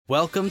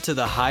Welcome to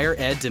the Higher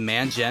Ed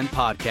Demand Gen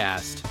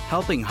podcast,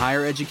 helping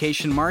higher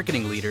education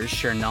marketing leaders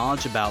share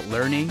knowledge about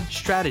learning,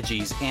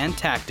 strategies, and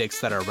tactics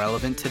that are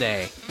relevant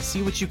today.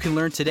 See what you can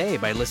learn today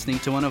by listening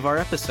to one of our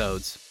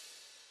episodes.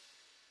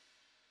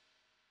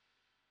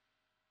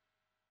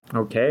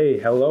 Okay,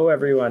 hello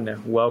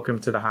everyone. Welcome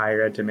to the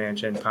Higher Ed Demand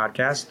Gen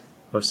podcast,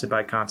 hosted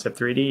by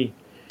Concept3D.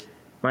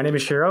 My name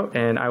is Shiro,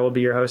 and I will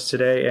be your host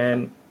today,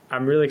 and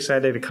I'm really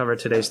excited to cover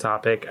today's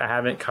topic. I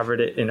haven't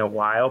covered it in a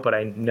while, but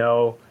I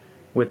know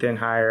within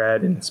higher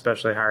ed, and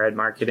especially higher ed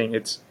marketing,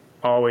 it's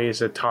always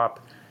a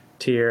top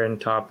tier and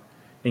top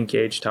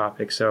engaged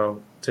topic.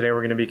 So today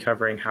we're going to be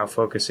covering how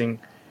focusing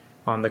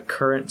on the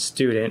current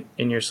student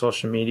in your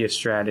social media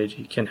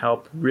strategy can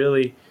help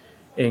really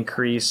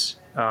increase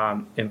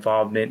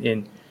involvement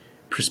in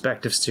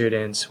prospective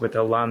students, with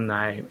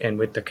alumni, and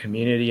with the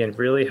community, and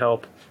really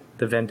help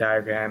the Venn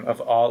diagram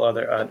of all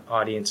other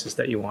audiences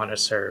that you want to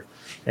serve.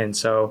 And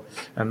so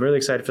I'm really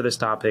excited for this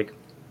topic.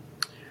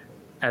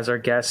 As our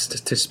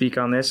guest to speak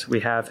on this,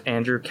 we have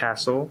Andrew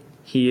Cassel.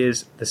 He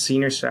is the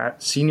senior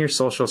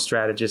social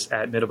strategist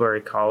at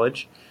Middlebury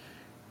College.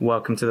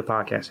 Welcome to the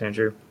podcast,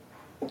 Andrew.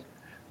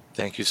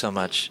 Thank you so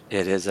much.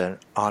 It is an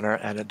honor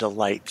and a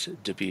delight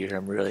to be here.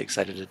 I'm really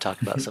excited to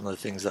talk about some of the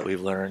things that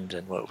we've learned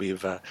and what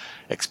we've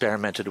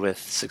experimented with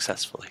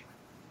successfully.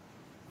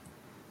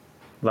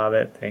 Love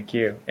it. Thank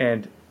you.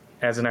 And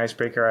as an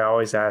icebreaker, I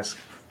always ask,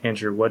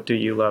 Andrew, what do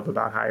you love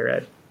about higher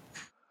ed?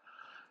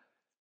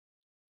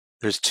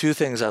 There's two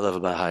things I love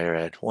about higher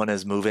ed. One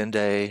is move-in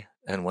day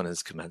and one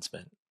is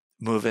commencement.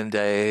 Move-in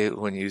day,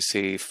 when you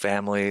see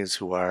families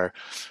who are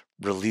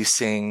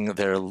releasing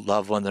their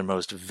loved one, their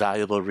most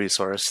valuable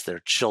resource,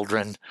 their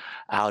children,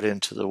 out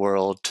into the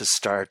world to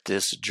start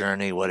this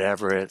journey,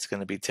 whatever it's going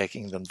to be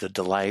taking them, the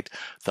delight,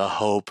 the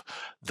hope,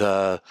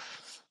 the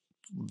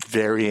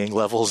varying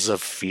levels of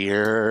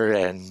fear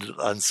and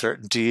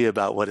uncertainty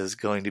about what is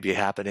going to be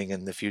happening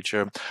in the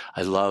future.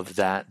 I love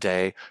that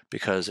day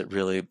because it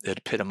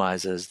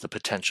epitomizes the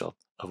potential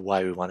of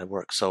why we want to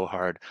work so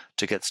hard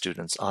to get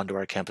students onto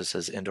our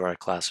campuses, into our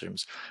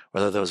classrooms,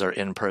 whether those are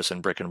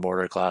in-person brick and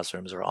mortar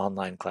classrooms or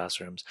online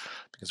classrooms,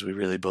 because we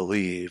really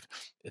believe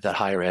that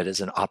higher ed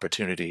is an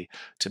opportunity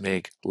to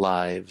make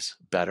lives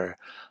better.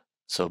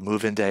 So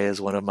move-in day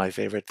is one of my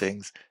favorite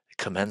things.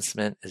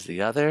 Commencement is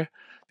the other,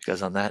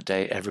 because on that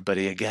day,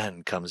 everybody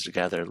again comes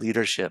together,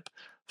 leadership,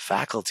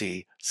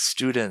 faculty,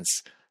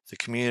 students, the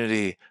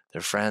community,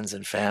 their friends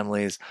and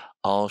families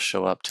all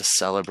show up to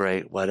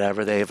celebrate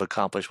whatever they've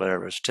accomplished,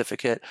 whatever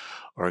certificate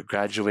or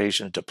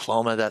graduation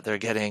diploma that they're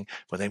getting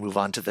when they move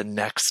on to the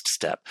next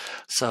step.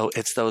 So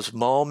it's those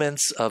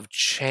moments of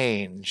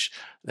change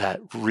that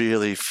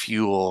really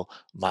fuel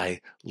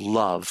my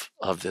love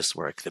of this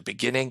work. The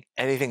beginning,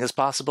 anything is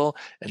possible,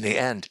 and the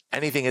end,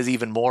 anything is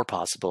even more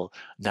possible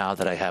now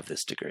that I have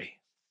this degree.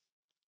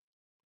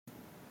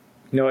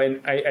 No,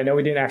 and I know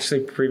we didn't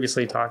actually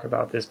previously talk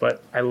about this,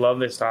 but I love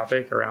this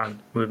topic around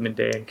movement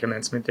day and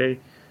commencement day.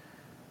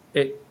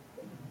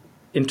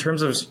 In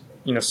terms of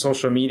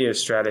social media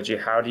strategy,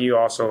 how do you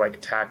also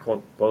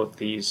tackle both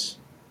these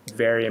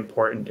very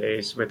important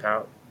days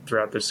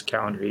throughout this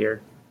calendar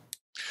year?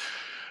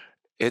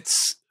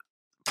 It's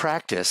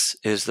practice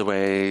is the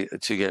way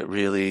to get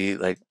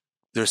really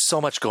there's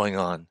so much going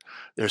on.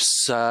 There's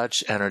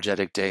such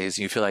energetic days.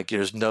 You feel like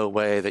there's no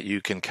way that you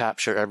can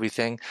capture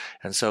everything.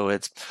 And so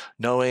it's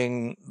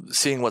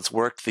seeing what's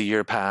worked the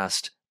year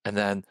past, and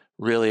then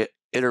really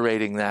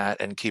iterating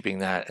that and keeping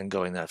that and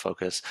going that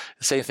focus.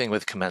 The same thing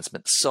with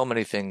commencement. So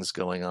many things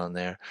going on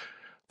there.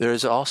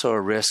 There's also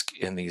a risk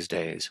in these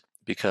days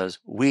because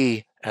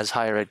we, as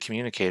higher ed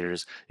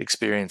communicators,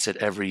 experience it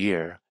every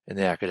year in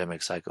the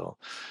academic cycle.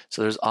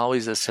 So there's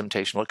always this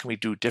temptation. What can we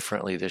do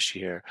differently this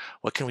year?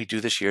 What can we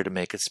do this year to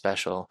make it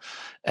special?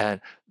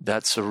 And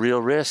that's a real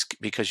risk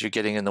because you're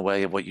getting in the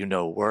way of what you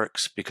know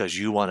works because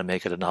you want to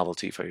make it a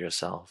novelty for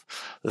yourself.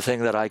 The thing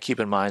that I keep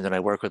in mind and I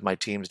work with my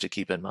teams to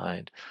keep in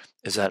mind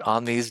is that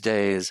on these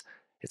days,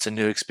 it's a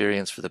new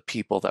experience for the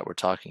people that we're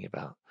talking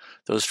about.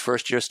 Those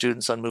first-year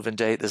students on move-in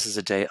day, this is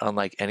a day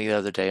unlike any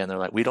other day, and they're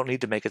like, we don't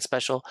need to make it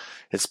special.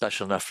 It's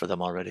special enough for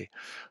them already.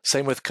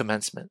 Same with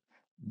commencement.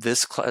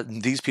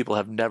 These people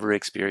have never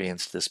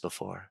experienced this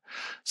before.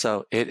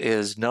 So it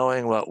is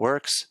knowing what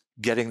works,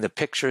 getting the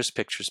pictures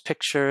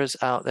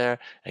out there,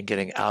 and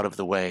getting out of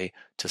the way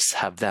to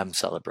have them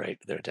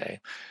celebrate their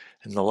day.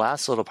 And the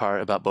last little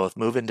part about both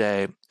move-in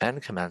day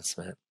and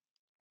commencement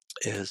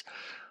is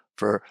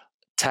for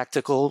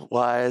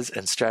tactical-wise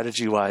and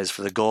strategy-wise,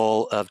 for the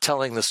goal of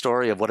telling the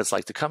story of what it's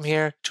like to come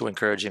here, to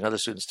encouraging other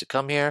students to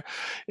come here.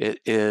 It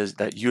is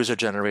that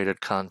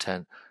user-generated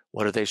content.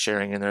 What are they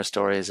sharing in their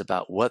stories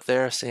about what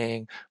they're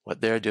seeing,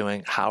 what they're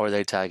doing, how are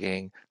they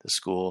tagging the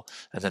school,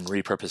 and then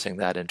repurposing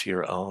that into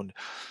your own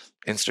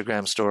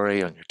Instagram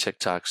story, on your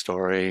TikTok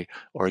story,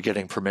 or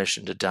getting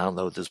permission to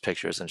download those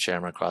pictures and share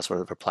them across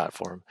whatever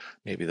platform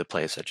may be the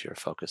place that you're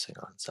focusing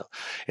on. So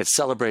it's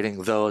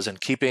celebrating those and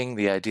keeping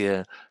the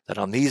idea that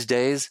on these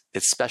days,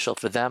 it's special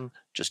for them.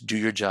 Just do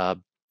your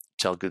job,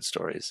 tell good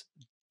stories.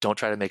 Don't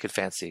try to make it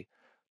fancy.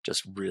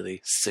 just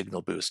really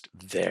signal boost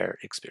their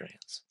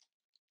experience.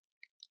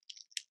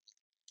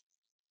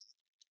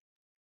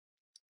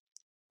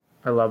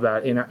 I love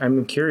that. And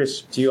I'm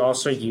curious, do you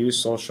also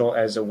use social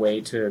as a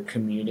way to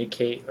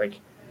communicate like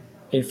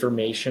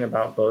information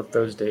about both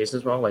those days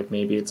as well? Like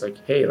maybe it's like,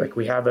 hey, like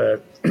we have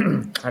a, I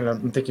don't know,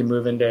 I'm thinking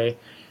move-in day.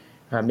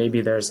 Maybe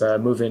there's a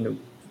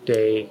move-in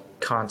day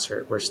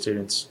concert where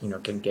students,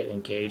 can get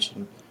engaged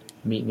and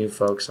meet new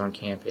folks on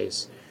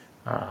campus.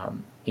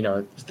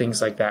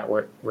 Things like that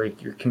where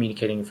you're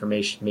communicating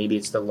information. Maybe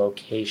it's the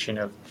location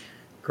of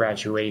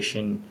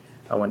graduation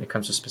when it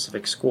comes to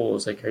specific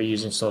schools. Like, are you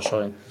using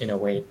social in a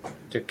way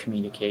to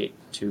communicate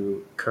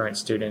to current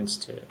students,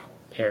 to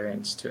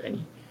parents, to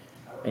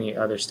any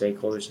other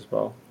stakeholders as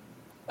well?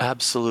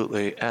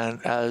 Absolutely.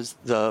 And as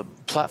the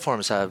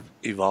platforms have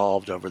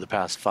evolved over the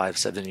past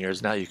 5-7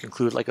 years, now you can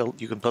include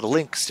you can put a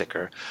link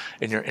sticker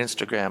in your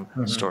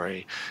Instagram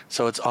story.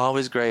 So it's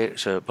always great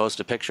to post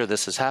a picture.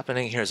 This is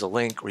happening. Here's a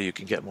link where you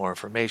can get more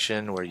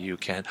information, where you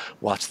can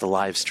watch the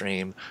live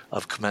stream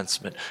of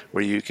commencement,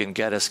 where you can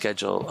get a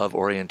schedule of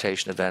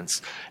orientation events,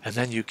 and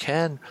then you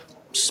can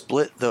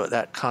split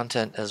that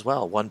content as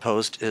well. One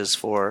post is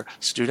for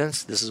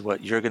students. This is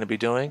what you're going to be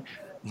doing.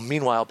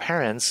 Meanwhile,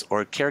 parents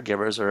or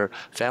caregivers or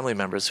family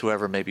members,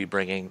 whoever may be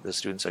bringing the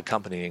students,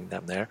 accompanying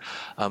them there,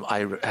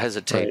 I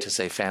hesitate to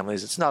say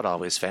families. It's not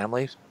always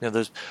family.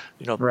 There's,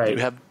 Right. you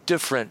have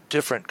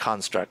different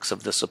constructs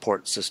of the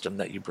support system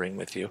that you bring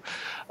with you.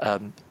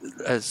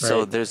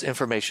 So there's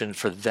information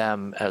for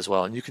them as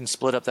well, and you can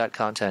split up that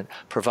content,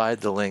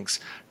 provide the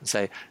links, and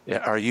say,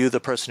 are you the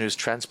person who's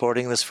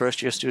transporting this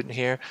first-year student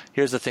here?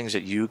 Here's the things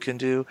that you can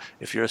do.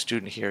 If you're a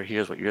student here,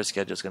 here's what your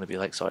schedule is going to be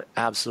like. So I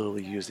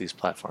absolutely use these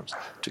platforms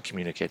to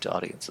communicate to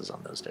audiences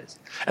on those days.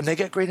 And they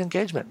get great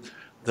engagement.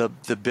 The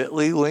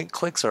bit.ly link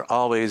clicks are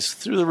always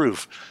through the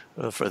roof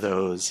for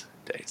those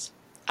days.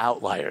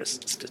 Outliers,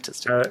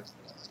 statistically.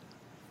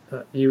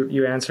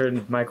 You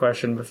answered my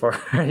question before.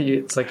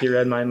 It's like you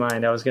read my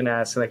mind. I was going to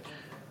ask,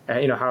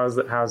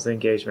 how's the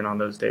engagement on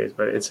those days?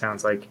 But it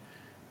sounds like,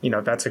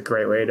 that's a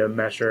great way to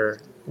measure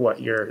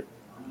what you're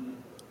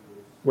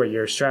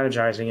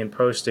strategizing and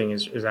posting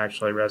is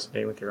actually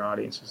resonating with your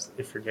audience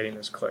if you're getting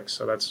those clicks.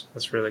 So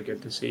that's really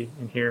good to see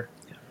and hear.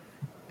 Yeah.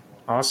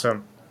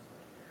 Awesome.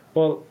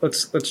 Well,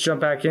 let's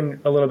jump back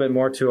in a little bit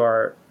more to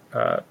our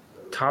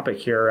topic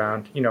here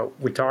around,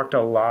 we talked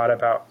a lot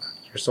about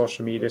your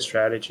social media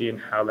strategy and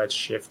how that's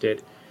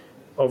shifted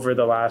over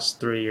the last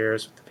 3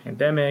 years with the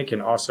pandemic,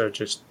 and also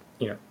just,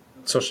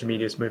 social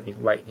media is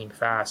moving lightning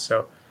fast.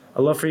 So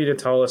I'd love for you to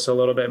tell us a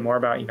little bit more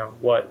about,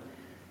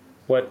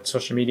 what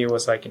social media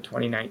was like in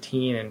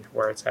 2019 and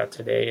where it's at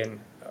today, and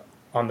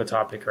on the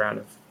topic around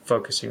of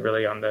focusing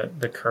really on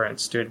the current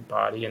student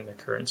body and the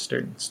current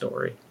student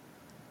story.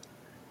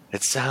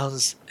 It's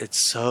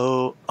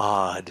so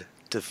odd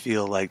to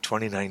feel like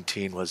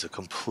 2019 was a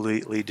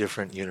completely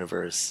different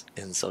universe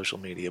in social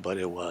media, but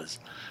it was.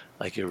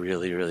 Like it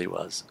really, really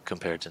was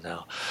compared to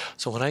now.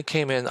 So when I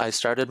came in, I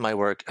started my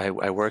work.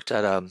 I worked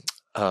at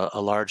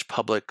a large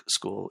public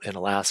school in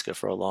Alaska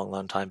for a long,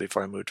 long time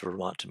before I moved to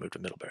Vermont to move to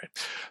Middlebury.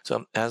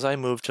 So as I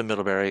moved to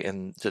Middlebury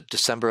in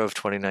December of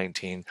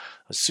 2019, I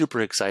was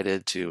super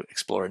excited to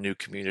explore a new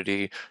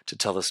community, to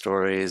tell the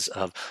stories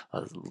of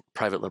a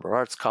private liberal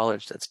arts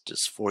college that's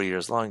just 4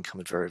 years long,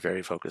 come at very,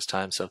 very focused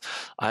time. So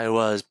I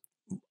was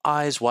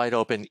eyes wide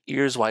open,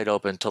 ears wide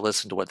open to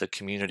listen to what the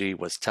community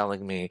was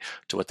telling me,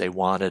 to what they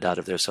wanted out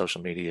of their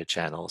social media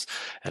channels,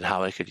 and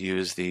how I could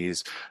use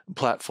these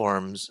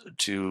platforms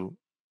to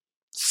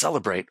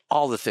celebrate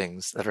all the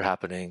things that are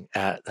happening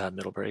at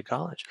Middlebury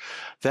College.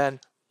 Then,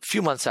 a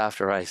few months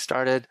after I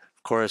started,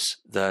 of course,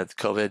 the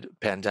COVID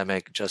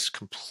pandemic just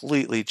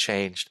completely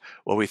changed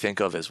what we think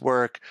of as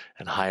work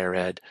and higher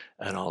ed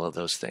and all of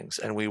those things.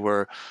 And we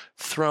were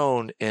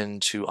thrown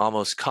into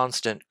almost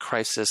constant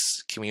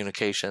crisis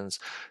communications,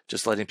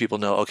 just letting people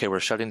know, okay, we're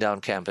shutting down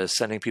campus,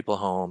 sending people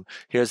home.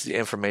 Here's the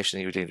information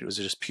that you need. It was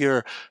just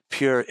pure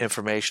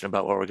information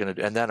about what we're going to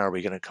do. And then are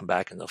we going to come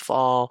back in the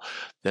fall?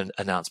 Then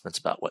announcements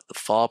about what the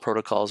fall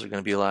protocols are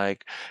going to be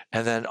like.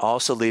 And then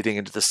also leading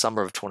into the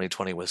summer of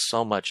 2020 with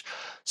so much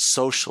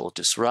social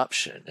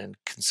disruption and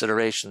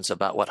considerations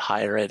about what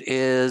higher ed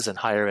is and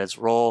higher ed's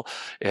role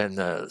in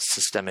the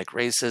systemic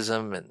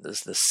racism and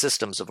the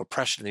systems of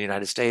oppression in the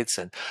United States,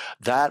 and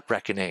that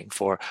reckoning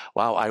for,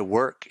 wow, I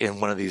work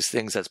in one of these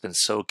things that's been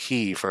so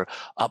key for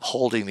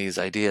upholding these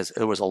ideas.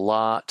 There was a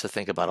lot to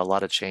think about, a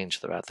lot of change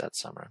throughout that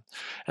summer.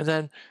 And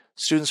then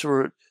students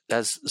were,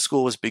 as the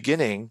school was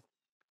beginning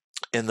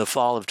in the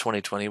fall of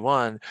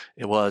 2021,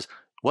 it was,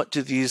 what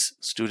do these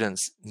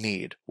students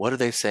need? What are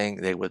they saying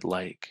they would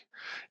like?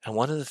 And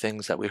one of the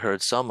things that we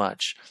heard so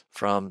much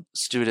from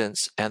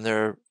students and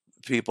their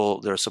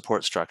people, their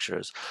support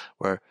structures,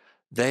 were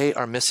they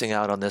are missing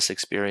out on this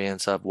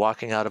experience of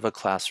walking out of a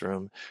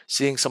classroom,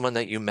 seeing someone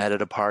that you met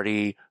at a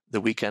party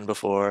the weekend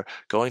before,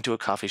 going to a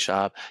coffee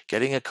shop,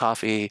 getting a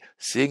coffee,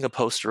 seeing a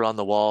poster on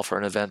the wall for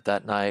an event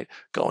that night,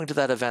 going to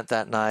that event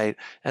that night,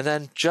 and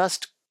then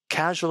just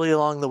casually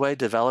along the way,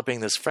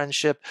 developing this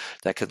friendship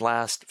that could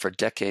last for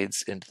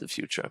decades into the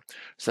future.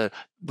 So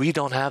we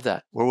don't have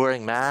that. We're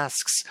wearing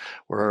masks.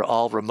 We're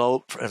all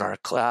remote in our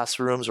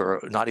classrooms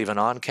or not even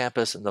on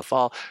campus in the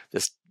fall.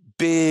 This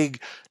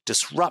big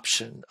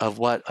disruption of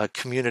what a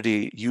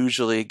community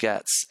usually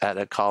gets at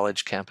a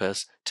college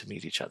campus to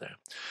meet each other.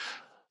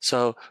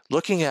 So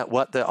looking at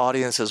what the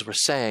audiences were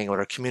saying, what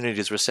our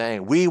communities were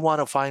saying, we want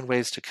to find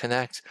ways to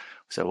connect.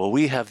 We said, well,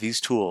 we have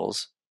these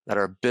tools that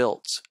are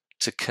built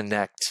to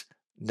connect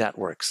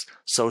networks,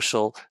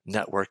 social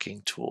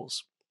networking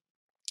tools.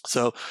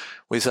 So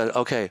we said,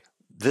 okay,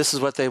 this is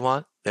what they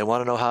want. They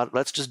want to know how,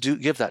 let's just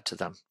give that to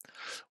them.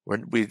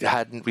 We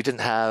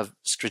didn't have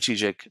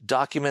strategic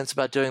documents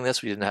about doing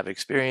this. We didn't have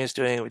experience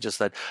doing it. We just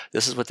said,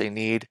 this is what they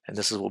need, and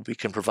this is what we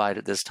can provide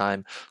at this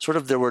time. Sort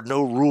of, there were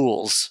no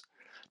rules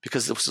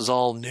because this was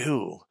all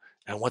new.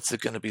 And what's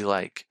it going to be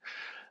like?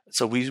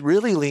 So we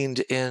really leaned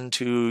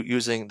into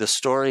using the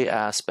story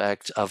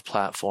aspect of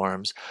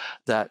platforms,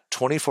 that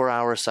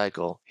 24-hour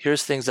cycle.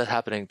 Here's things that are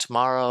happening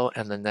tomorrow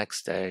and the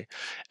next day,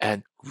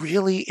 and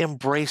really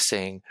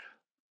embracing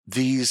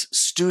these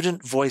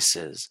student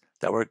voices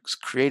that were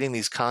creating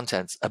these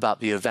contents about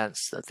the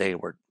events that they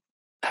were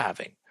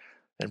having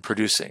and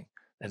producing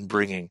and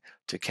bringing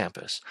to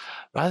campus,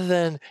 rather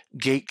than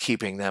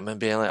gatekeeping them and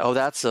being like, oh,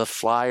 that's a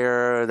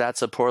flyer,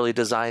 that's a poorly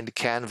designed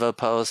Canva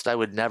post, I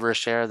would never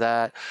share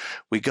that.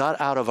 We got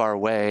out of our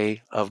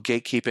way of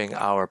gatekeeping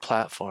our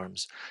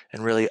platforms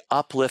and really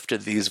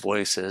uplifted these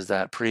voices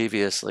that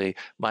previously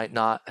might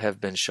not have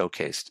been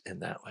showcased in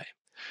that way.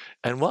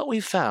 And what we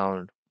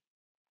found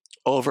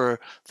over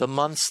the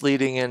months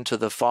leading into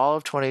the fall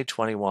of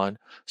 2021,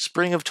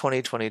 spring of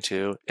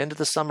 2022, into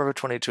the summer of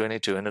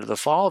 2022, into the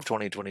fall of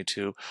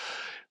 2022,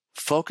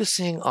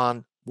 focusing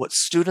on what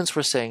students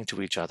were saying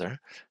to each other,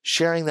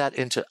 sharing that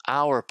into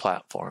our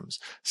platforms,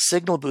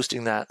 signal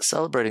boosting that,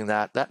 celebrating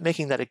that,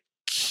 making that a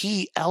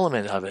key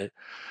element of it,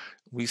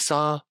 we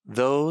saw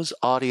those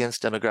audience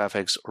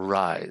demographics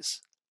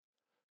rise.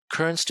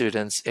 Current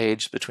students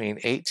aged between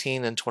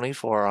 18 and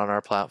 24 on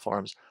our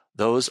platforms,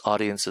 those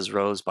audiences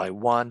rose by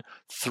 1,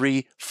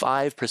 3,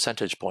 5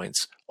 percentage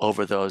points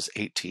over those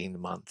 18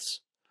 months.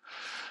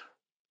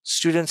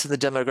 Students in the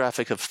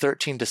demographic of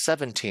 13 to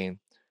 17,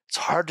 it's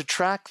hard to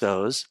track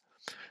those,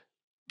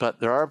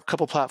 but there are a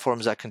couple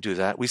platforms that can do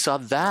that. We saw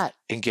that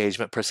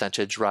engagement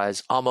percentage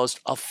rise almost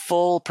a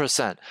full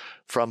percent,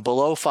 from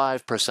below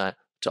 5%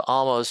 to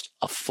almost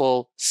a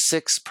full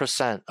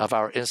 6% of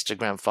our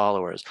Instagram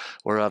followers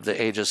were of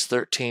the ages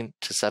 13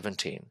 to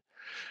 17.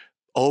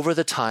 Over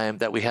the time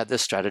that we had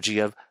this strategy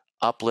of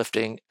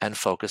uplifting and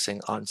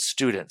focusing on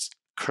students,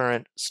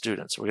 current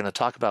students. We're going to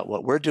talk about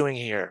what we're doing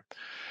here.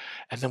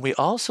 And then we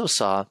also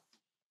saw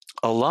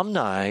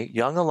alumni,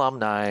 young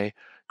alumni,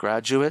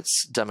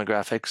 graduates,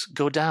 demographics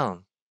go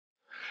down.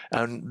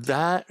 And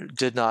that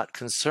did not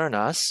concern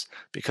us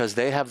because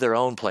they have their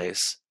own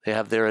place. They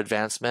have their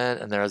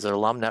advancement and there's their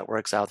alum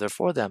networks out there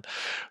for them.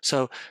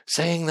 So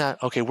saying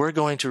that, okay, we're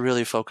going to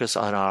really focus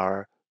on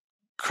our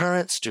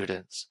current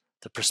students,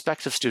 the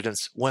prospective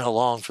students went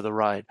along for the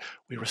ride.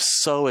 We were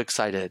so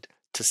excited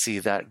to see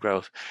that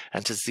growth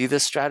and to see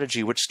this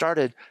strategy, which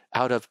started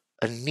out of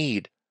a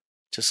need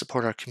to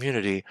support our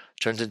community,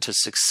 turned into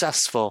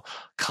successful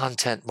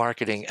content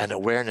marketing and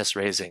awareness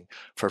raising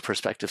for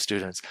prospective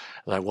students.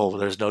 Like, well,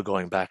 there's no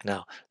going back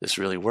now. This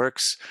really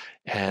works,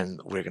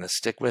 and we're going to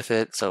stick with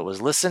it. So it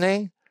was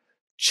listening,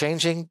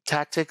 changing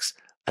tactics,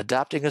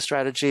 adapting a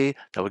strategy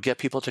that would get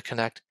people to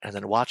connect, and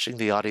then watching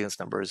the audience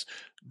numbers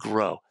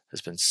grow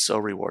has been so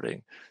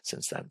rewarding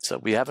since then. So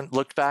we haven't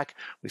looked back.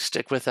 We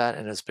stick with that,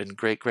 and it's been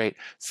great, great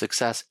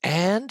success.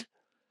 And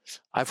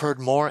I've heard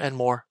more and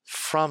more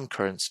from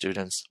current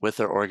students with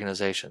their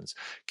organizations.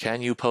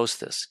 Can you post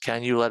this?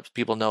 Can you let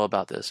people know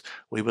about this?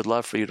 We would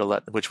love for you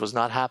to which was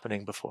not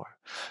happening before.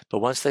 But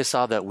once they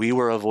saw that we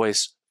were a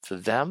voice for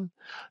them,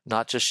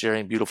 not just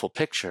sharing beautiful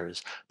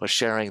pictures, but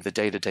sharing the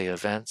day-to-day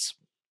events,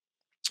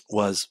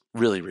 was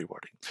really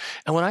rewarding.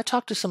 And when I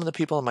talk to some of the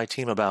people on my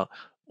team about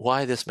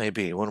why this may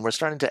be, when we're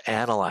starting to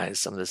analyze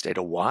some of this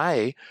data,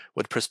 why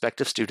would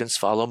prospective students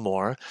follow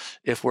more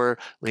if we're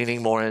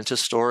leaning more into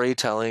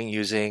storytelling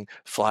using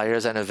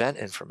flyers and event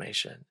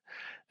information?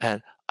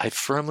 And I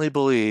firmly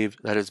believe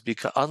that it's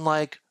because,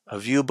 unlike a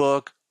view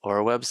book or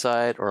a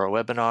website or a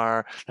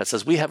webinar that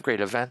says we have great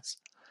events,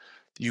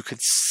 you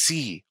could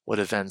see what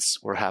events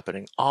were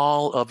happening,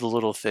 all of the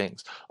little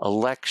things, a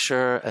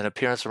lecture, an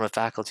appearance from a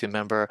faculty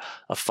member,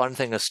 a fun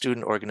thing a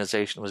student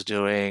organization was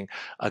doing,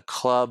 a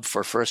club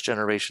for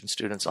first-generation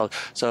students.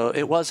 So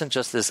it wasn't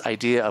just this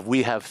idea of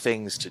we have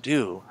things to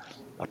do.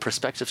 A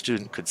prospective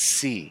student could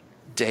see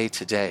day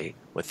to day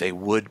what they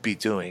would be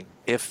doing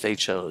if they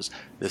chose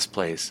this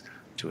place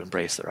to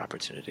embrace their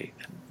opportunity.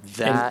 And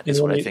that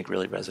is what I think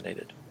really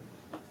resonated.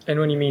 And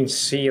when you mean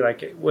see,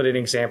 like, would an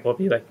example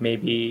be like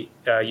maybe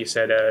you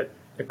said a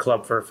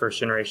club for first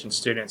generation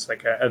students,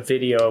 like a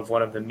video of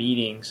one of the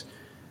meetings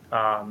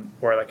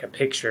or like a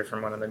picture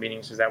from one of the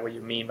meetings. Is that what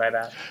you mean by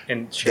that?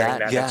 And sharing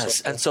that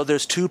Yes. And so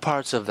there's two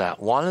parts of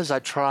that. One is I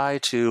try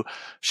to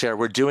share,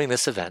 we're doing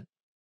this event.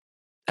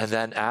 And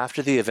then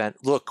after the event,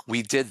 look,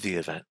 we did the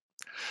event.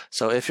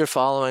 So if you're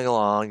following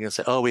along, you can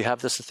say, oh, we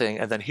have this thing,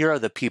 and then here are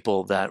the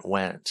people that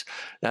went.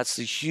 That's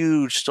the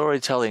huge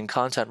storytelling,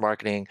 content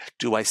marketing.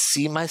 Do I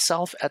see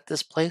myself at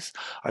this place?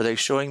 Are they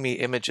showing me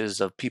images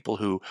of people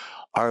who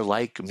are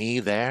like me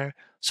there?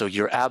 So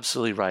you're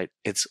absolutely right.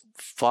 It's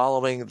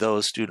following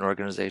those student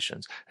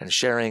organizations and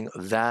sharing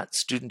that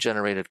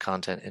student-generated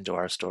content into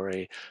our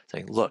story,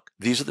 saying, look,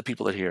 these are the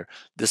people that are here.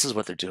 This is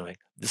what they're doing.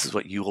 This is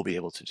what you will be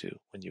able to do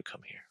when you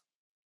come here.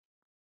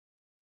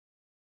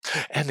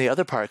 And the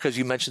other part, because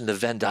you mentioned the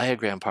Venn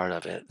diagram part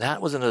of it,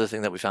 that was another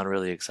thing that we found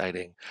really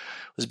exciting,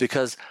 was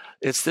because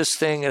it's this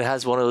thing, it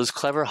has one of those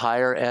clever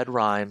higher ed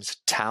rhymes,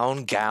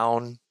 town,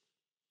 gown,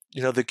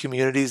 the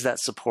communities that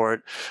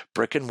support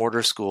brick and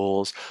mortar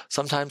schools,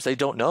 sometimes they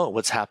don't know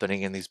what's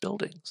happening in these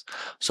buildings.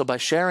 So by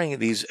sharing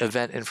these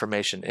event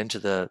information into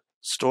the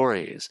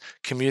stories,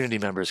 community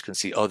members can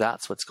see, oh,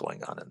 that's what's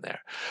going on in there.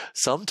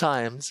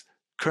 Sometimes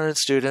current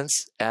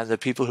students and the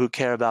people who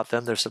care about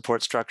them, their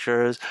support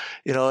structures,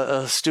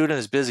 a student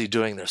is busy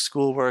doing their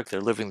schoolwork,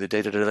 they're living the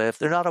day-to-day life.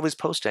 They're not always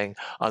posting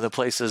on the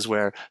places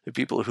where the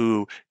people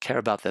who care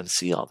about them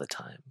see all the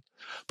time.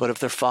 But if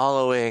they're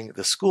following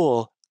the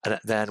school,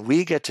 then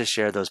we get to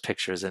share those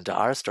pictures into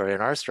our story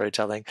and our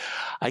storytelling.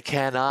 I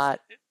cannot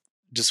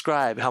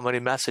describe how many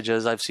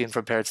messages I've seen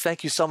from parents.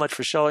 Thank you so much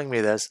for showing me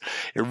this.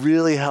 It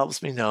really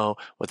helps me know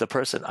what the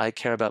person I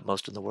care about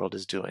most in the world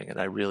is doing. And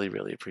I really,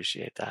 really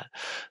appreciate that.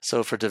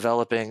 So for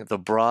developing the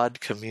broad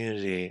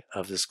community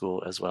of the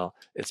school as well,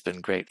 it's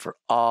been great for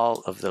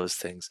all of those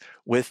things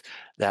with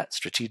that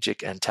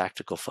strategic and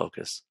tactical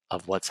focus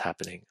of what's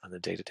happening on the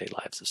day-to-day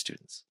lives of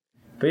students.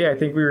 But yeah, I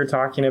think we were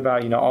talking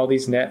about, all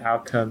these net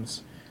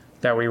outcomes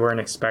that we weren't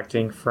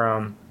expecting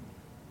from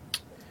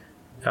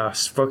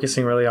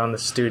focusing really on the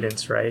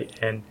students, right?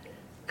 And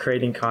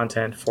creating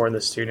content for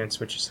the students,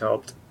 which has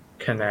helped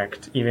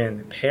connect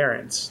even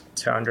parents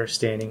to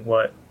understanding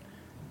what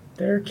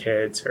their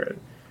kids or,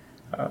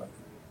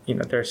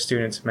 their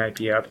students might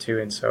be up to.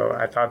 And so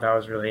I thought that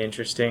was really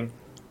interesting.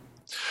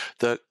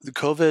 The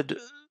COVID,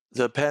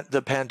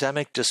 the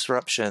pandemic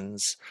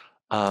disruptions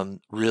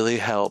really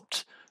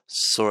helped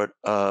sort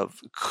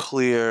of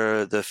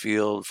clear the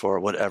field for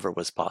whatever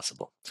was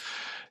possible.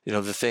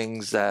 The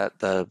things that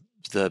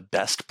the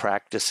best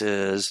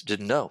practices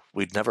didn't know.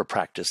 We'd never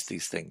practiced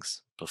these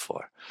things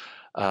before.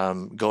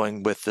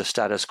 Going with the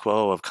status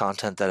quo of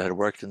content that had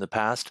worked in the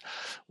past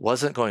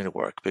wasn't going to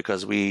work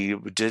because we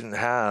didn't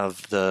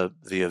have the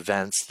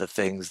events, the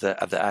things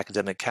that the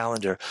academic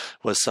calendar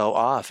was so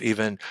off.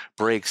 Even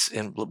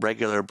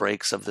regular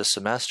breaks of the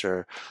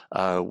semester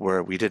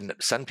where we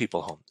didn't send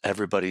people home.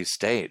 Everybody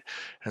stayed.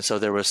 And so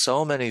there were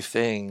so many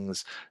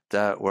things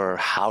that were,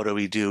 how do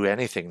we do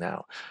anything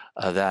now?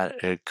 That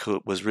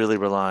was really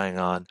relying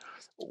on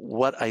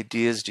what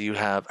ideas do you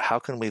have? How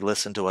can we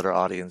listen to what our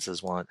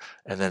audiences want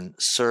and then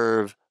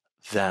serve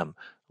them?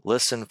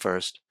 Listen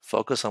first,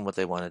 focus on what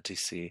they wanted to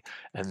see.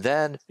 And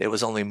then it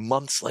was only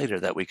months later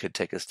that we could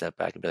take a step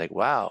back and be like,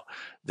 wow,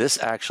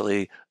 this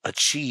actually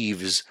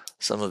achieves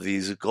some of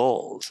these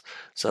goals.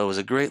 So it was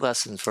a great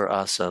lesson for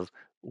us of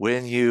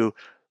when you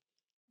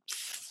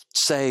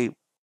say,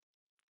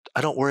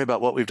 I don't worry about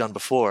what we've done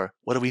before,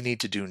 what do we need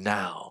to do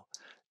now?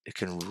 It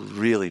can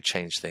really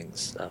change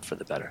things for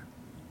the better.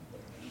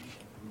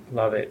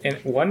 Love it. And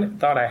one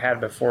thought I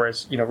had before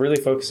is, really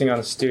focusing on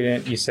the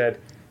student. You said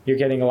you're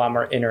getting a lot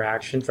more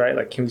interactions, right?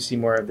 Like, can we see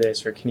more of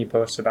this, or can you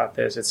post about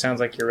this? It sounds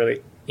like you're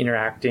really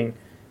interacting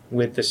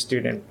with the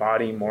student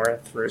body more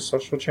through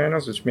social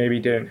channels, which maybe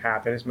didn't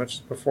happen as much as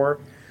before.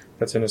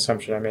 That's an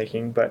assumption I'm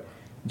making. But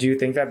do you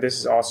think that this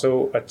is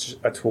also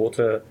a tool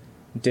to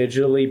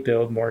digitally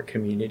build more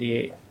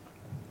community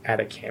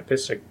at a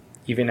campus, like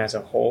even as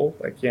a whole?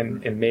 Like,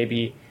 and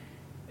maybe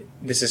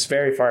this is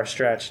very far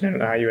stretched. I don't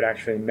know how you would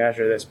actually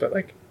measure this, but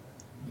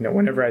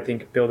whenever I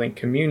think building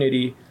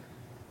community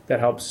that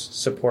helps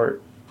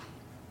support,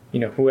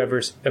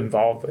 whoever's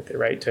involved with it,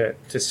 right? To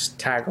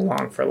tag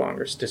along for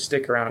longer, to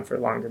stick around for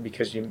longer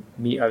because you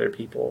meet other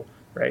people,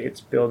 right?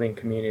 It's building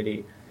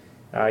community.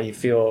 You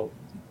feel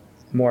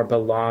more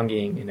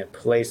belonging in a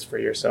place for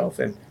yourself.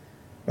 And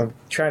what I'm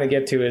trying to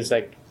get to is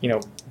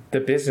the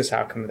business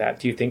outcome of that.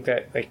 Do you think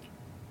that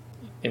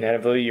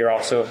inevitably you're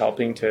also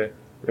helping to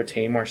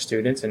retain more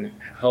students and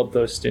help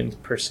those students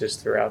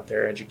persist throughout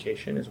their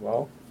education as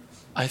well?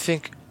 I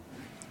think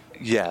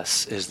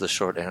yes is the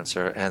short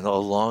answer. And the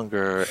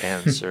longer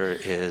answer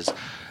is,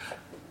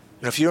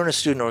 if you're in a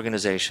student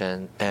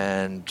organization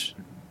and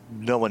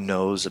no one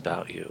knows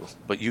about you,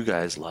 but you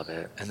guys love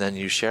it, and then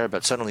you share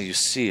about, suddenly you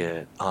see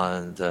it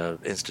on the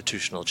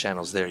institutional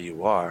channels, there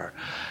you are,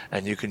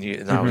 and you can,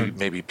 now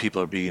maybe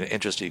people are being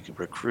interested, you can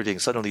recruiting,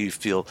 suddenly you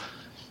feel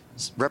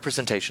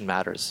representation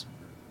matters.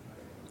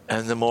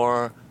 And the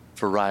more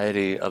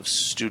variety of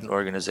student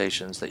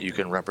organizations that you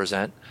can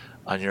represent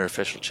on your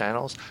official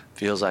channels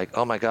feels like,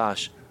 oh my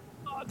gosh,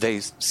 they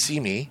see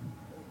me,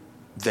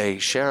 they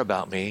share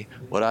about me,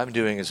 what I'm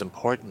doing is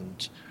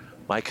important,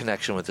 my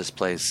connection with this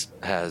place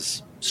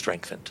has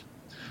strengthened.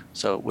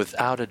 So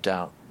without a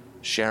doubt,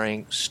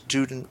 sharing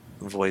student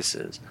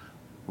voices,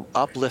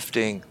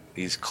 uplifting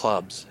these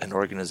clubs and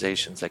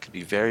organizations that can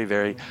be very,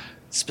 very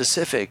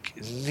specific,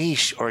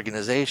 niche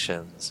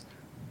organizations,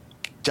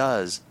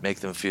 does make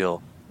them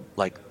feel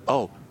like,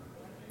 oh,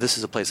 this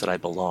is a place that I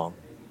belong.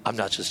 I'm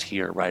not just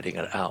here writing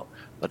it out,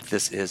 but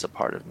this is a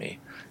part of me.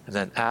 And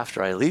then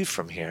after I leave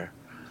from here,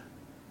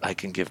 I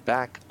can give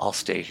back. I'll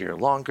stay here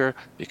longer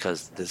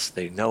because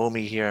they know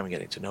me here. I'm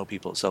getting to know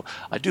people. So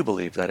I do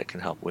believe that it can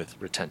help with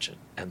retention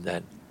and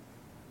then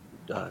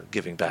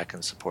giving back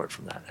and support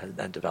from that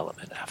and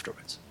development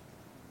afterwards.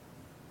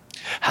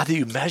 How do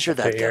you measure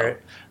that, though?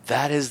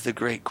 That is the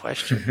great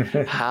question.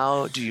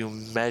 How do you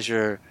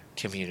measure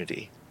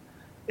community?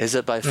 Is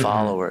it by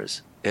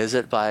followers? Is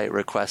it by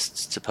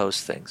requests to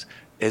post things?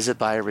 Is it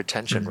by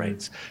retention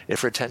rates?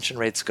 If retention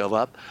rates go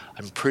up,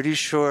 I'm pretty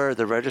sure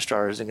the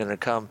registrar isn't going to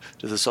come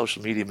to the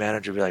social media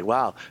manager and be like,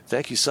 wow,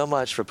 thank you so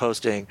much for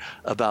posting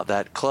about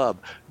that club.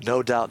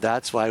 No doubt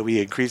that's why we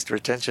increased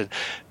retention.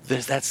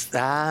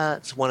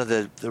 That's one of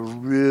the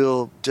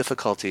real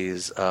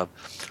difficulties of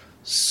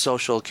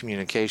social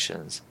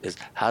communications, is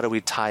how do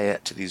we tie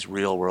it to these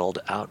real world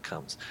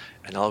outcomes?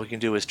 And all we can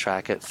do is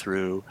track it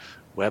through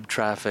web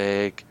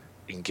traffic,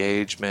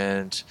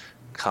 engagement,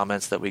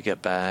 comments that we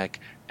get back,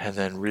 and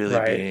then really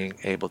being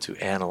able to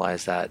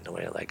analyze that in a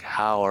way like,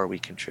 how are we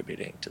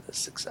contributing to this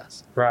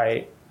success?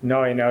 Right.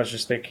 No, I was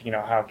just thinking,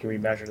 how can we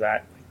measure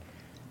that?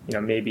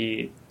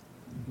 Maybe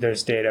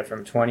there's data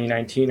from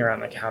 2019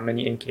 around like how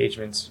many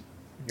engagements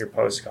your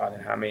post got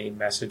and how many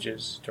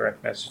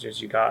direct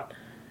messages you got.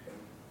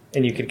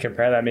 And you can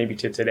compare that maybe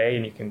to today,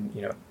 and you can,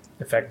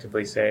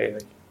 effectively say,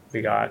 like,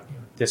 we got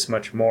this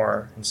much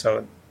more. And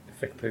so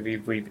effectively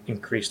we've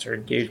increased our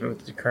engagement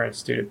with the current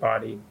student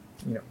body,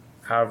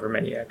 however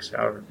many X,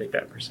 however big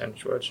that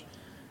percentage was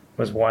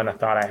one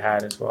thought I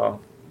had as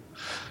well.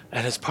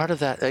 And as part of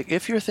that, like,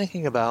 if you're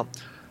thinking about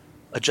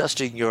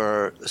adjusting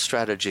your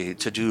strategy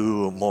to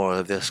do more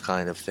of this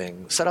kind of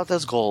thing, set out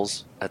those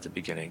goals at the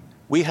beginning.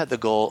 We had the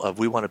goal of,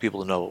 we wanted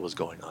people to know what was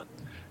going on.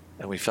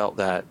 And we felt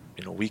that,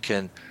 we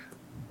can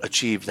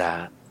achieve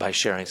that by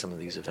sharing some of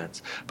these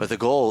events. But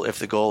if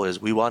the goal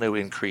is we want to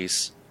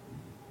increase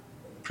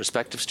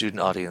prospective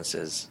student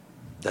audiences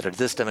that are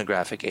this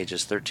demographic,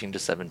 ages 13 to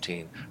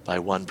 17, by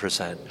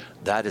 1%,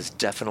 that is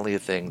definitely a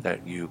thing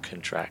that you can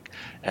track.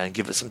 And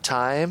give it some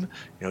time,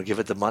 give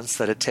it the months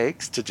that it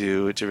takes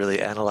to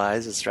really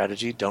analyze a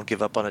strategy. Don't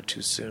give up on it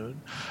too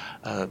soon.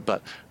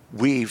 But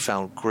we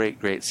found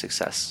great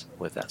success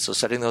with that. So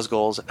setting those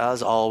goals,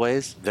 as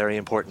always, very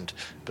important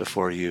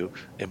before you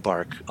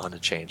embark on a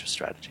change of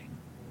strategy.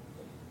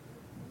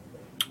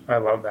 I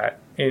love that.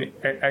 And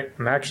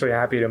I'm actually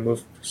happy to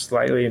move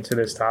slightly into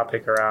this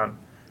topic around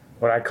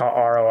what I call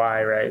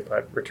ROI, right?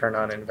 But return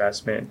on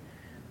investment.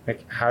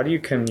 Like, how do you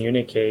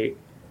communicate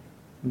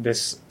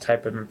this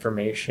type of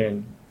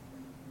information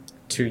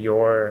to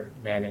your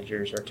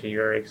managers or to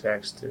your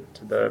execs,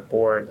 to the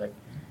board? Like,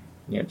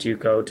 do you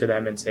go to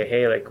them and say,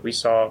 hey, like, we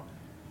saw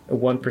a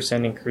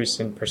 1% increase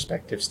in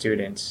prospective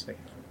students, like,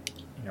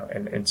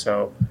 and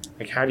so,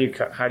 like, how do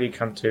you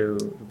come to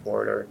the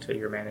board or to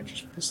your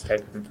managers with this type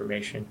of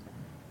information?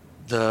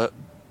 The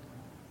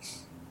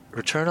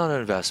return on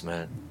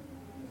investment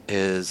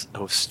is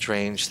a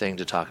strange thing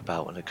to talk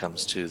about when it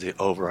comes to the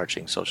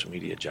overarching social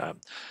media job.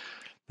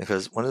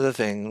 Because one of the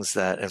things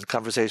that, in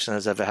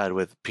conversations I've had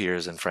with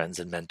peers and friends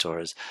and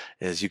mentors,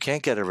 is you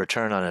can't get a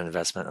return on an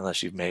investment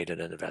unless you've made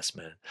an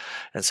investment.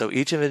 And so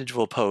each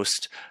individual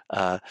post,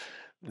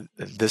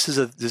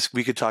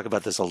 we could talk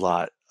about this a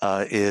lot,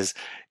 is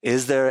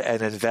there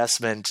an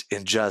investment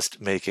in just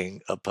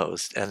making a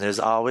post? And there's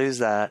always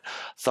that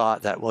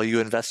thought that, well,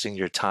 you're investing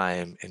your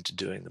time into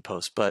doing the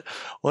post. But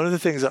one of the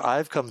things that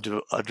I've come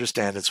to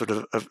understand and sort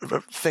of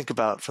think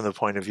about from the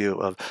point of view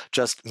of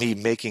just me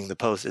making the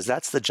post is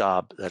that's the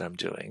job that I'm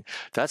doing.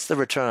 That's the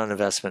return on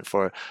investment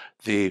for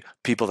the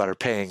people that are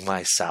paying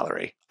my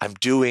salary. I'm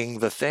doing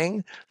the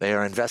thing. They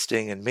are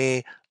investing in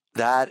me.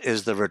 That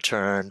is the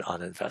return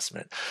on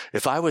investment.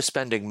 If I was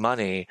spending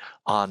money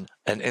on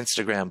an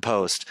Instagram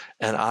post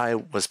and I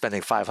was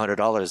spending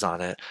 $500 on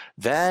it,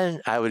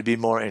 then I would be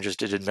more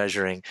interested in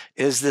measuring,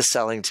 is this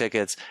selling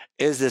tickets?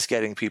 Is this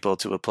getting people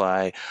to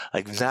apply?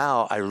 Like,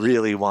 now I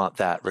really want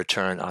that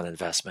return on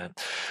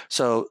investment.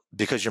 So,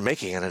 because you're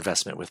making an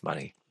investment with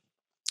money.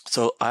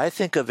 So I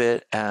think of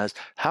it as,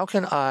 how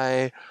can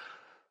I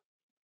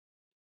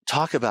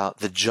talk about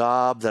the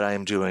job that I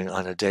am doing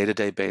on a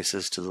day-to-day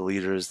basis to the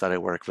leaders that I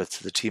work with,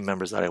 to the team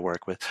members that I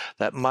work with,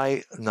 that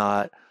might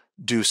not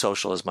do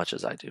social as much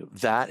as I do.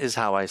 That is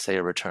how I say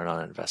a return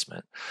on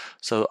investment.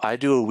 So I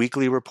do a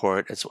weekly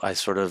report. I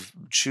sort of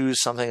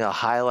choose something, a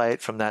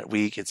highlight from that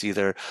week. It's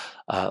either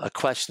a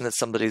question that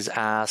somebody's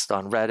asked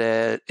on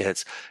Reddit.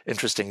 It's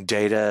interesting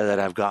data that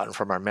I've gotten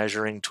from our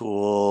measuring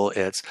tool.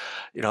 It's,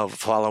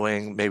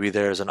 following, maybe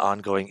there's an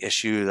ongoing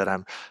issue that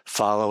I'm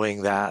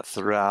following that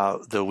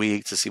throughout the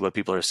week to see what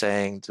people are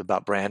saying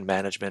about brand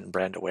management and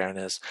brand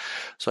awareness.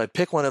 So I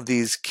pick one of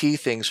these key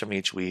things from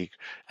each week,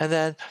 and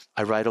then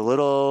I write a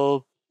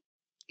little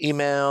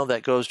email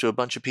that goes to a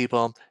bunch of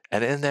people.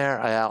 And in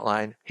there, I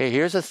outline, hey,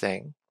 here's a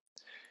thing.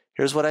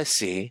 Here's what I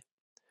see.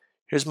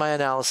 Here's my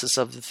analysis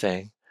of the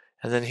thing.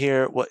 And then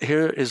here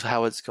is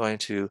how it's going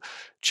to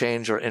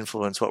change or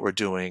influence what we're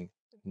doing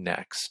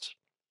next.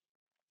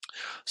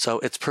 So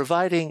it's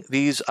providing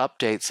these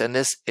updates and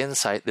this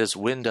insight, this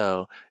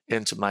window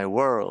into my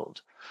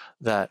world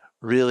that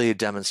really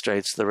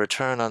demonstrates the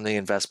return on the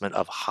investment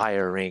of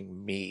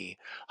hiring me,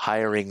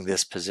 hiring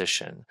this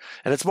position.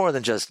 And it's more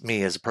than just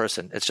me as a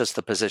person. It's just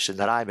the position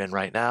that I'm in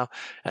right now.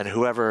 And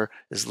whoever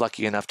is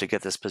lucky enough to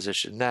get this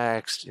position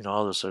next,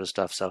 all this sort of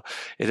stuff. So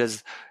it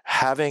is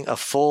having a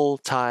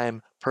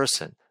full-time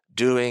person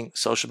doing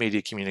social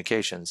media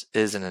communications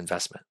is an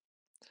investment.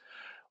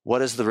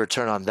 What is the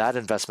return on that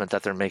investment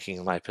that they're making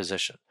in my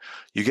position?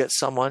 You get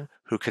someone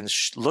who can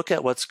look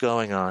at what's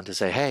going on to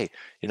say, hey,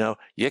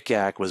 Yik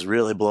Yak was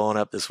really blowing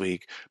up this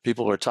week.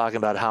 People were talking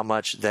about how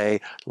much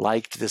they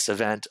liked this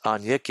event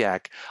on Yik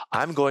Yak.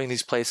 I'm going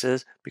these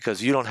places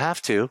because you don't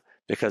have to,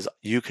 because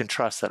you can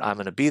trust that I'm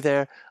going to be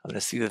there. I'm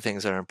going to see the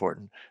things that are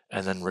important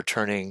and then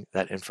returning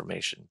that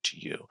information to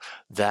you.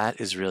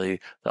 That is really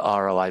the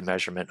ROI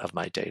measurement of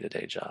my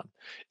day-to-day job.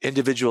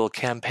 Individual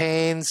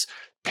campaigns,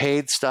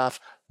 paid stuff,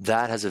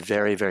 that has a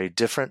very, very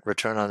different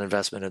return on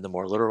investment in the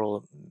more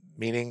literal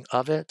meaning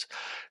of it.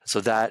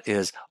 So that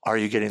is, are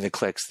you getting the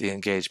clicks, the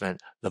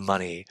engagement, the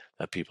money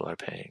that people are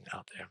paying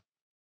out there?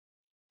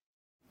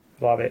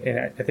 Love it. And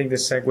I think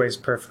this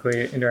segues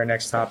perfectly into our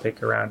next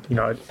topic around,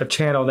 a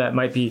channel that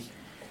might be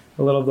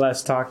a little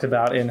less talked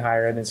about in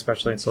higher ed,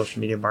 especially in social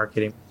media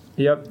marketing.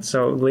 Yep.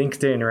 So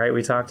LinkedIn, right?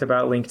 We talked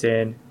about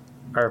LinkedIn.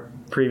 Our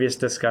previous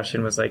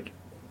discussion was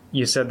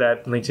you said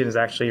that LinkedIn is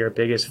actually your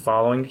biggest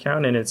following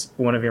account and it's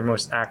one of your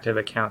most active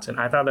accounts. And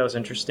I thought that was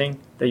interesting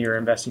that you're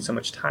investing so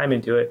much time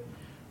into it,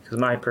 because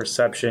my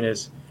perception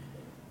is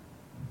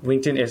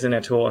LinkedIn isn't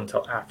a tool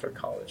until after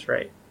college,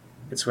 right?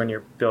 It's when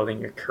you're building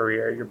your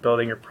career, you're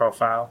building your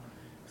profile,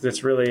 because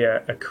it's really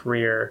a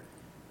career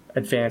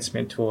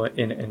advancement tool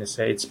in a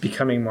say. It's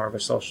becoming more of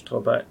a social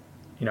tool, but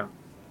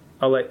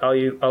I'll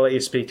let you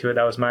speak to it.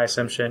 That was my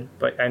assumption,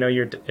 but I know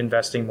you're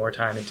investing more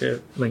time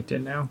into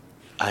LinkedIn now.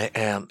 I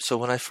am. So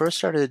when I first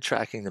started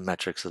tracking the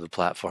metrics of the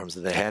platforms,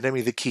 they handed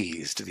me the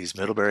keys to these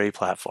Middlebury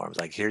platforms.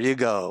 Like, here you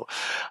go,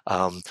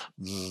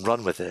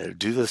 run with it,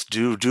 do this,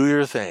 do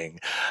your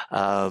thing.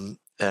 And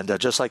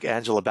just like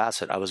Angela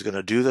Bassett, I was going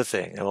to do the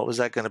thing. And what was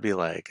that going to be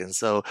like? And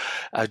so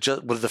one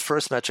of the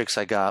first metrics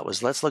I got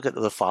was, let's look at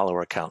the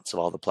follower counts of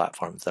all the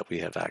platforms that we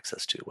have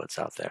access to, what's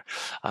out there,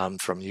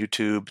 from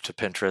YouTube to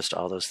Pinterest,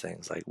 all those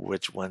things, like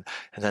which one.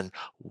 And then,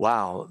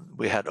 wow,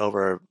 we had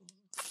over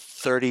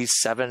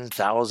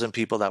 37,000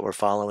 people that were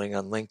following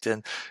on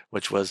LinkedIn,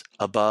 which was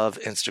above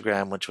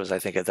Instagram, which was, I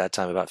think at that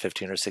time, about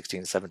 15 or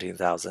 16,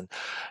 17,000.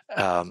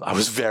 I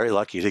was very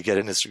lucky to get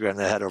an Instagram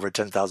that had over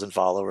 10,000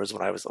 followers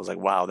when I was like,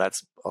 wow,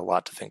 that's a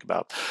lot to think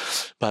about.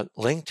 But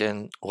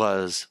LinkedIn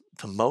was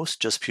the most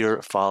just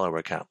pure follower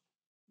account.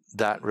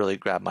 That really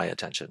grabbed my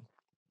attention.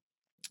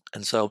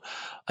 And so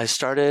I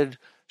started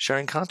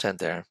sharing content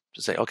there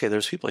to say, okay,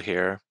 there's people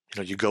here.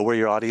 You go where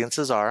your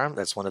audiences are.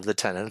 That's one of the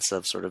tenets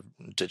of sort of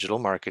digital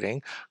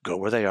marketing. Go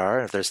where they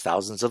are. If there's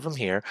thousands of them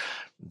here,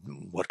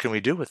 what can we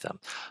do with them?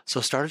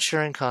 So started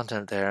sharing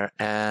content there,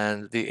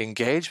 and the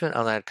engagement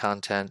on that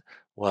content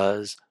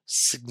was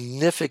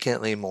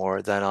significantly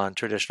more than on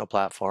traditional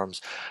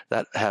platforms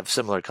that have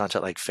similar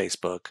content like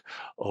Facebook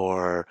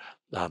or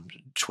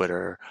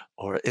Twitter,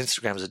 or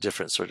Instagram is a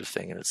different sort of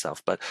thing in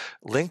itself. But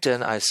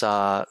LinkedIn, I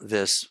saw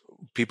this,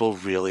 people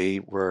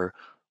really were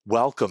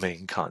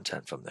welcoming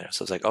content from there.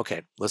 So it's like,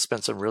 okay, let's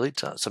spend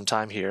some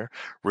time here,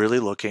 really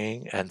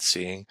looking and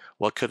seeing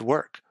what could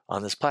work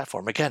on this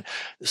platform. Again,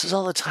 this is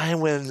all the time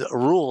when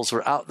rules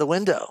were out the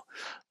window,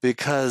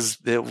 because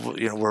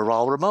we're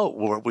all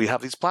remote. We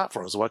have these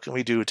platforms. What can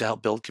we do to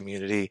help build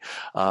community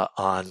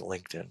on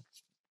LinkedIn?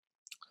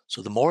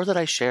 So the more that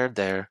I shared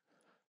there,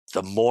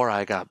 the more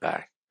I got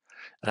back.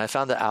 And I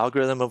found the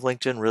algorithm of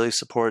LinkedIn really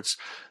supports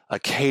a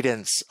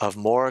cadence of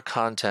more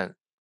content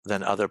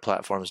than other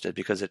platforms did,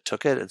 because it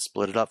took it and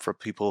split it up for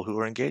people who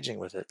were engaging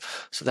with it.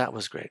 So that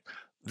was great.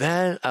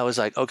 Then I was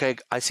like, okay,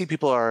 I see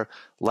people are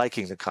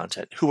liking the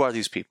content. Who are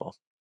these people?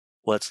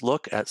 Let's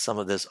look at some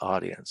of this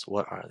audience.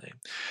 What are they?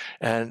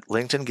 And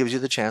LinkedIn gives you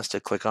the chance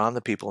to click on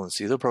the people and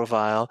see the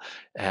profile.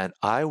 And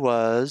I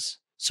was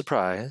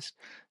surprised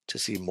to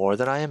see, more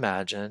than I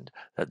imagined,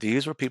 that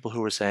these were people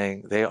who were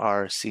saying they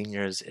are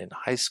seniors in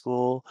high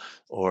school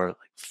or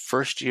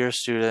first-year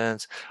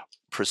students,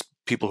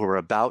 people who are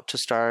about to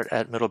start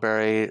at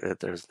Middlebury,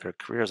 their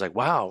careers like,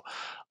 wow,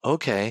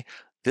 okay,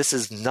 this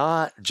is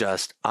not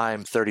just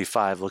I'm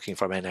 35 looking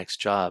for my next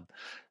job.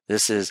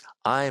 This is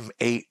I'm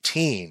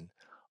 18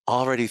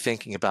 already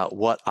thinking about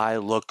what I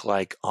look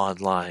like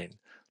online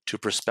to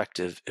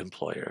prospective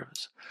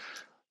employers.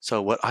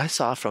 So what I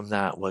saw from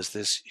that was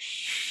this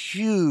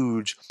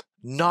huge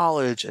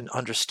knowledge and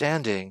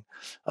understanding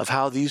of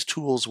how these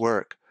tools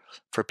work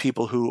for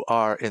people who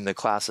are in the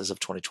classes of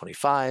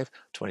 2025,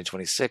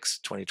 2026,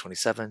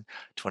 2027,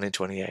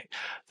 2028.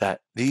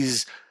 That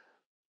these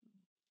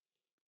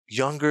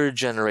younger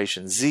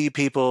generation Z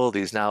people,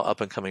 these now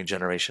up and coming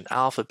generation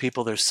Alpha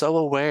people, they're so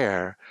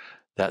aware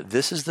that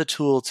this is the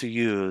tool to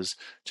use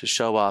to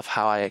show off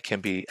how I can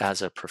be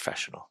as a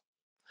professional.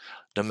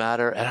 No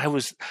matter,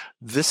 and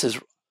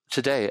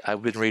today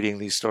I've been reading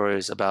these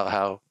stories about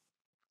how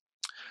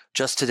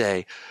just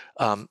today,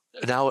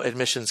 now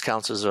admissions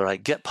counselors are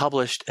like, get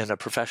published in a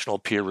professional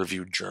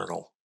peer-reviewed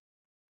journal.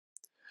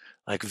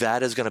 Like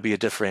that is going to be a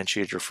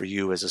differentiator for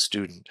you as a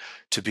student,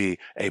 to be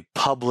a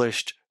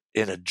published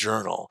in a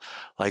journal.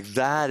 Like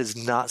that is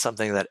not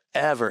something that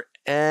ever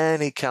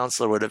any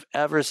counselor would have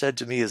ever said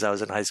to me as I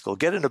was in high school.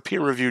 Get in a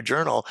peer-reviewed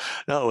journal.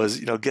 No, it was,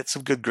 get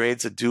some good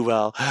grades and do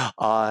well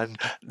on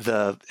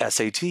the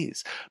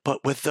SATs.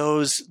 But with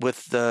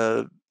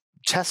the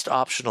test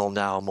optional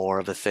now more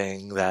of a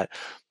thing that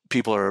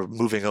people are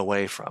moving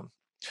away from.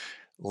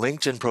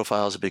 LinkedIn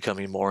profiles are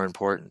becoming more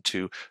important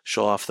to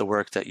show off the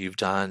work that you've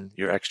done,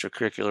 your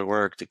extracurricular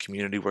work, the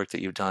community work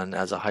that you've done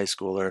as a high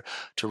schooler,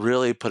 to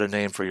really put a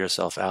name for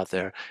yourself out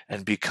there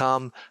and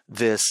become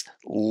this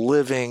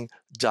living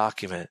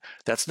document.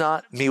 That's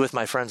not me with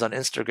my friends on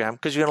Instagram,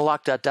 because you're going to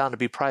lock that down to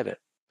be private.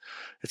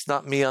 It's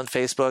not me on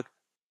Facebook.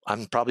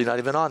 I'm probably not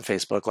even on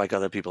Facebook like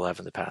other people have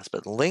in the past,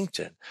 but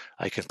LinkedIn,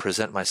 I can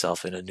present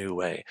myself in a new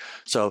way.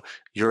 So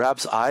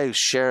I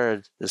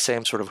shared the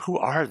same sort of, who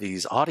are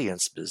these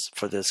audiences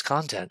for this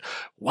content?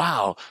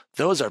 Wow,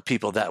 those are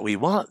people that we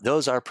want.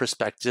 Those are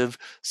prospective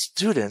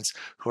students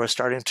who are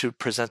starting to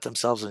present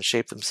themselves and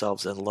shape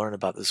themselves and learn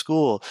about the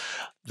school.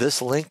 This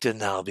LinkedIn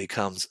now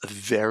becomes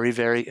very,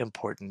 very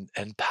important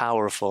and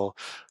powerful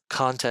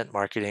content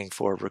marketing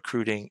for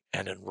recruiting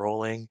and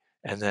enrolling,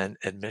 and then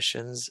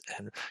admissions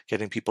and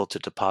getting people to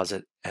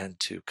deposit and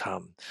to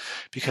come,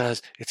 because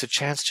it's a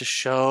chance to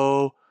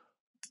show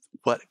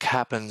what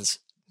happens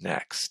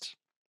next.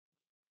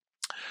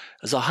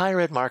 As a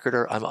higher ed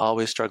marketer, I'm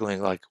always struggling,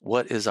 like,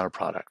 what is our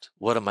product?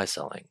 What am I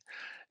selling?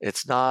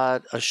 It's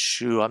not a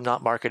shoe. I'm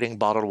not marketing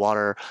bottled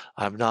water.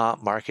 I'm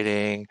not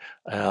marketing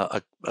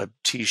a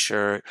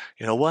t-shirt.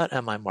 What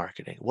am I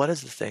marketing? What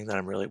is the thing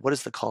that what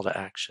is the call to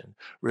action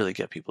really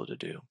get people to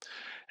do?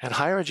 And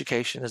higher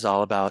education is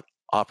all about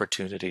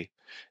opportunity.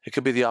 It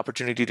could be the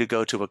opportunity to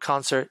go to a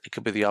concert. It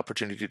could be the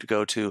opportunity to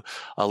go to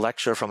a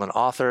lecture from an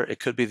author. It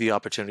could be the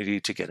opportunity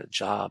to get a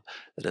job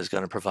that is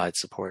going to provide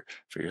support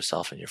for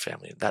yourself and your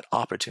family. That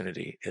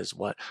opportunity is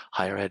what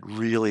higher ed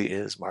really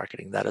is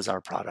marketing. That is our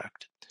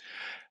product.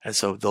 And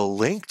so the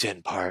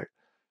LinkedIn part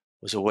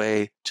was a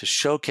way to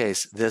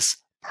showcase this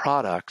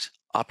product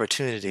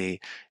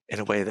opportunity in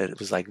a way that it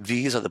was like,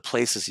 these are the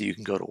places that you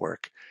can go to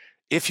work.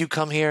 If you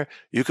come here,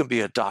 you can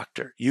be a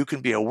doctor, you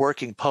can be a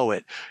working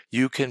poet,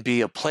 you can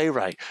be a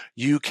playwright,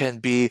 you can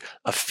be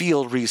a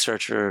field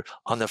researcher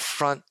on the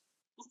front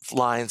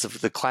lines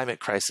of the climate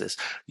crisis.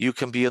 You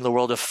can be in the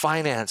world of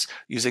finance,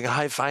 using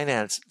high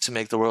finance to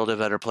make the world a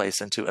better place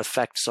and to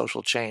affect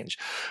social change.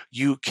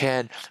 You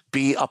can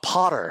be a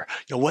potter,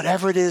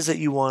 whatever it is that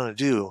you want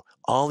to do,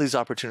 all these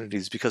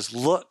opportunities, because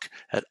look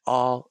at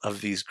all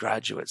of these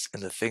graduates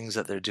and the things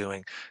that they're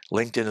doing.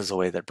 LinkedIn is a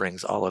way that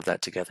brings all of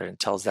that together and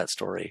tells that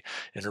story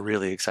in a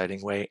really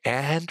exciting way,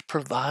 and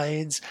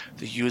provides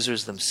the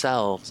users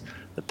themselves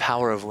the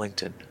power of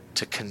LinkedIn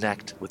to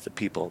connect with the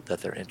people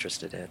that they're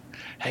interested in.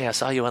 Hey, I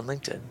saw you on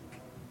LinkedIn.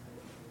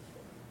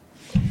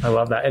 I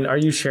love that. And are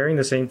you sharing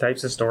the same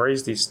types of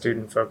stories, these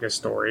student-focused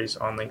stories,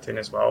 on LinkedIn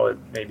as well?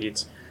 Maybe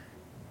it's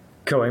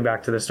going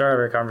back to the start of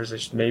our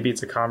conversation. Maybe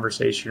it's a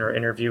conversation or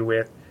interview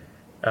with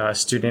a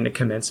student at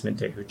commencement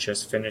day who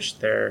just finished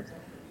their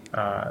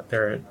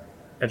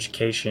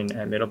education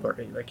at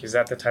Middlebury. Like, is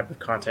that the type of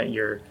content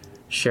you're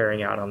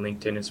sharing out on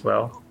LinkedIn as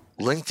well?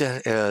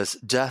 LinkedIn is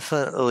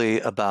definitely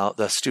about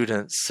the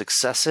students'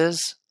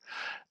 successes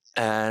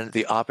and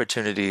the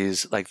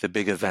opportunities, like the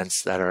big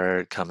events that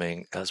are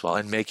coming as well,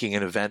 and making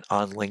an event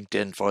on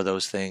LinkedIn for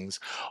those things,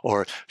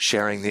 or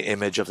sharing the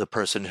image of the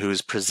person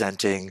who's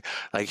presenting.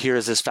 Like, here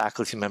is this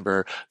faculty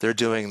member, they're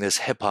doing this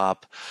hip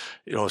hop,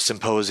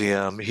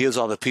 symposium. Here's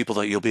all the people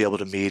that you'll be able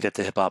to meet at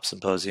the hip hop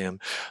symposium.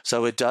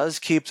 So it does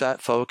keep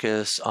that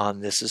focus on,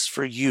 this is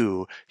for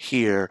you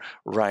here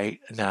right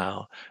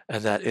now.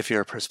 And that if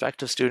you're a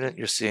prospective student,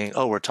 you're seeing,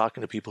 oh, we're talking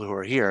to people who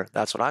are here.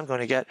 That's what I'm going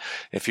to get.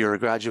 If you're a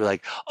graduate,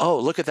 like, oh,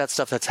 look at that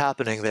stuff that's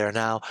happening there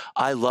now.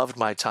 I loved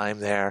my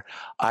time there.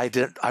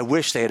 I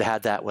wish they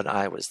had that when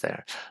I was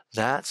there.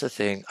 That's a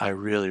thing I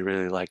really,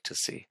 really like to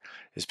see.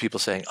 is people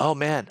saying, oh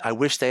man, I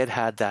wish they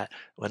had that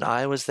when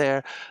I was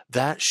there.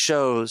 That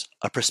shows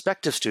a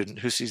prospective student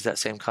who sees that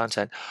same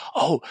content,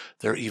 oh,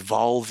 they're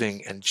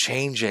evolving and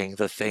changing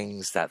the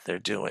things that they're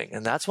doing.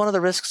 And that's one of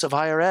the risks of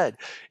higher ed,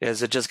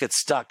 is it just gets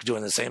stuck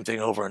doing the same thing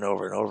over and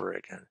over and over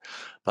again.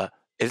 But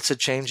it's a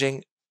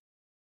changing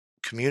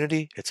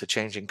community, it's a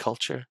changing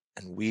culture,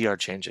 and we are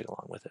changing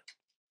along with it.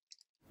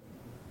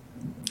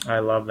 I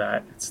love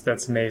that.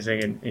 That's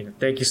amazing. And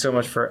thank you so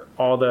much for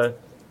all the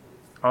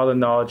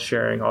knowledge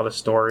sharing, all the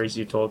stories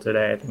you told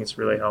today. I think it's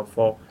really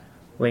helpful.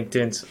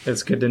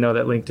 It's good to know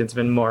that LinkedIn's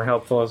been more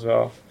helpful as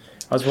well.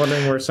 I was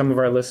wondering where some of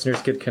our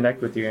listeners could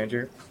connect with you,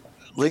 Andrew.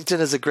 LinkedIn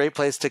is a great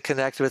place to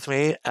connect with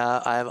me.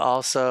 I'm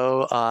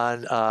also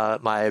on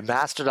my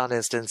Mastodon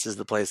instance is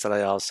the place that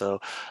I also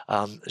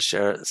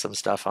share some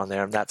stuff on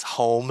there. And that's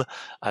home.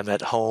 I'm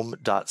at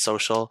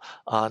home.social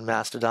on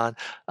Mastodon.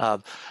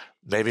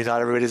 Maybe not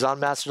everybody's on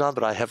Mastodon,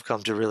 but I have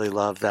come to really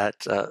love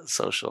that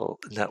social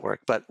network.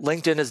 But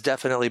LinkedIn is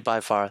definitely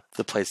by far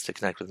the place to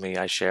connect with me.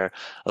 I share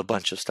a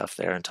bunch of stuff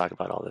there and talk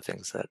about all the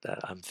things that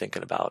I'm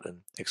thinking about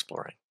and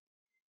exploring.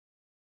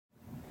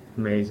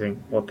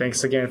 Amazing. Well,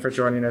 thanks again for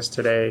joining us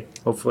today.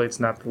 Hopefully it's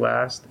not the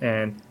last.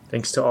 And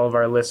thanks to all of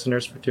our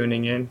listeners for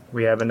tuning in.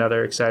 We have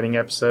another exciting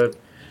episode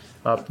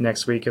up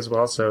next week as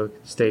well, so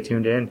stay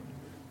tuned in.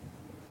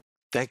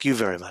 Thank you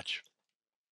very much.